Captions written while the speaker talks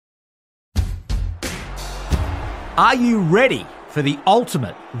Are you ready for the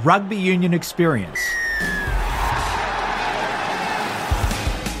ultimate rugby union experience?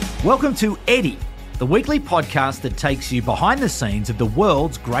 Welcome to Eddie, the weekly podcast that takes you behind the scenes of the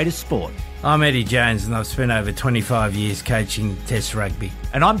world's greatest sport. I'm Eddie Jones and I've spent over 25 years coaching Test rugby.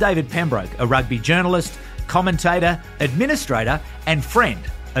 And I'm David Pembroke, a rugby journalist, commentator, administrator and friend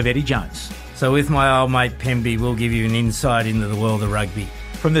of Eddie Jones. So with my old mate Pemby, we'll give you an insight into the world of rugby.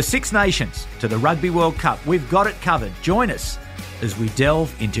 From the Six Nations to the Rugby World Cup, we've got it covered. Join us as we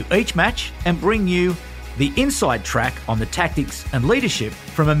delve into each match and bring you the inside track on the tactics and leadership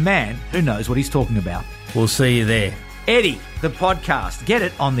from a man who knows what he's talking about. We'll see you there. Eddie, the podcast. Get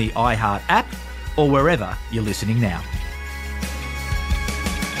it on the iHeart app or wherever you're listening now.